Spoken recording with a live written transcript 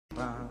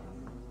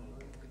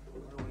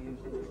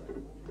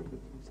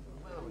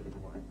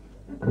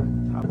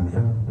top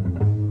here.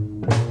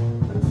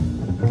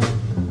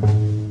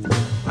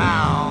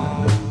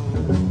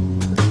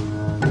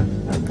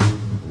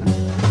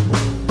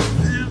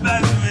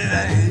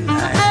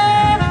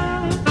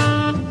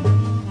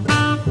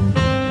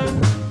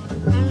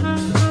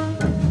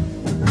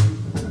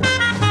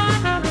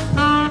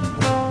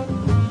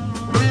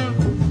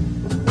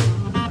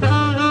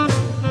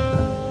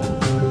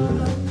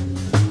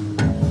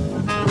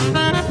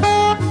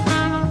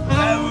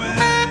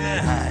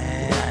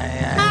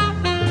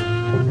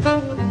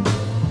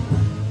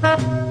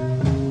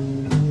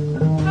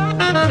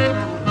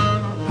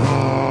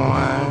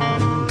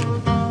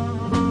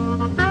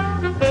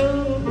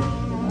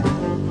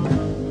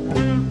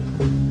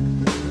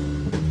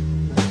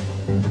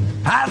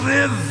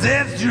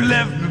 Since you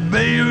left me,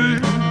 baby.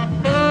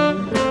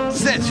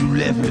 Since you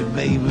left me,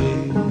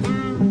 baby.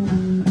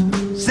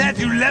 Since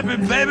you left me,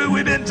 baby,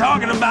 we've been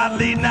talking about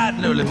late night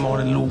and early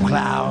morning low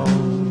clouds,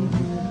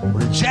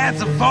 with a chance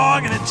of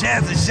fog and a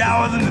chance of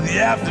showers into the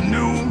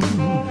afternoon,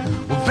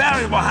 with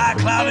variable high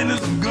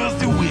cloudiness and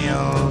gusty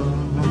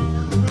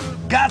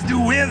wind. Gusty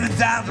winds at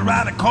times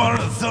around the corner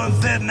of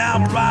Sunset in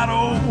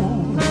Alvarado,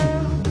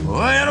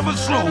 ahead of a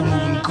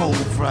slow-moving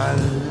cold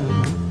front.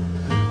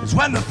 It's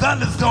when the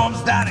thunderstorms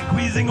start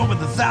increasing over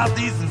the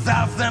southeast and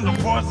south central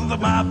portions of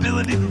my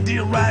ability to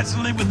deal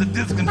rationally with the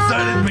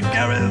disconcerting,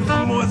 precarious,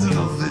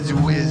 emotional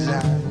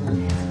situation.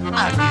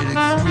 I get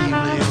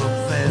extremely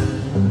upset.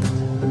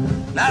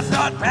 And I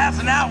start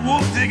passing out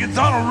wolf tickets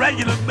on a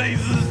regular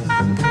basis.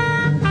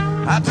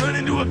 I turn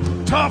into a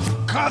tough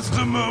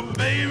customer,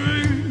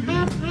 baby.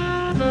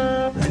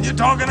 And you're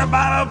talking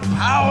about a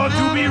power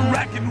to be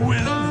reckoned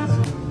with.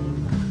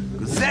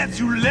 'Cause since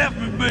you left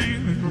me,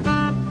 baby,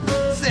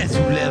 since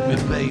you left me,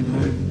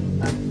 baby,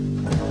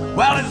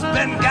 well, it's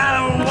been kind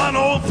of a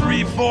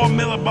 1034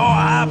 millibar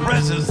high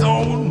pressure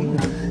zone,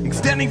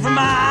 extending from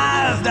my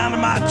eyes down to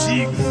my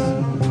cheeks.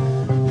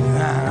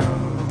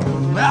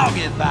 I'll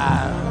get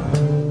by.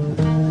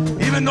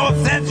 Even though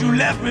since you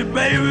left me,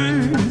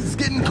 baby, it's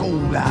getting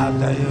cold out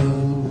there.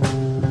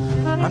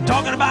 I'm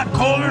talking about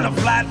colder than a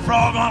flat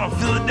frog on a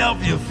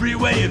Philadelphia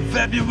freeway in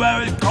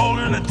February,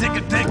 colder than a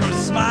ticket taker's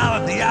smile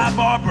at the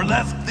I-Bar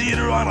Burlesque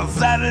Theater on a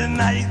Saturday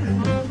night.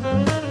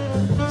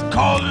 It's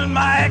colder than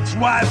my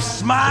ex-wife's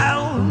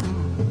smile.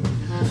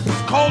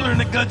 It's colder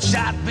than a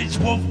gut-shot bitch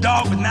wolf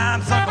dog with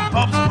 9 sucking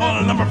pups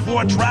pulling a number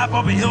 4 trap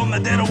up a hill in the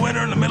dead of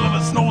winter in the middle of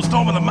a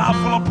snowstorm with a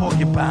mouthful of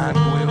porcupine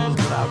quills,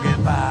 but I'll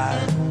get by.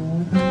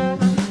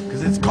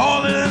 'Cause it's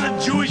colder than a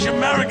Jewish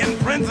American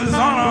princess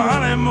on a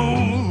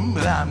honeymoon,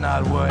 but I'm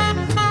not worried.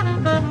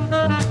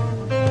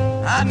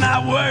 I'm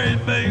not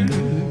worried, baby,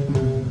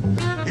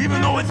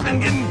 even though it's been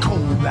getting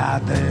cold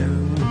out there.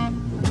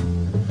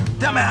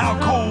 Tell me how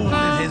cold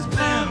it has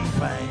been,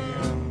 Frank.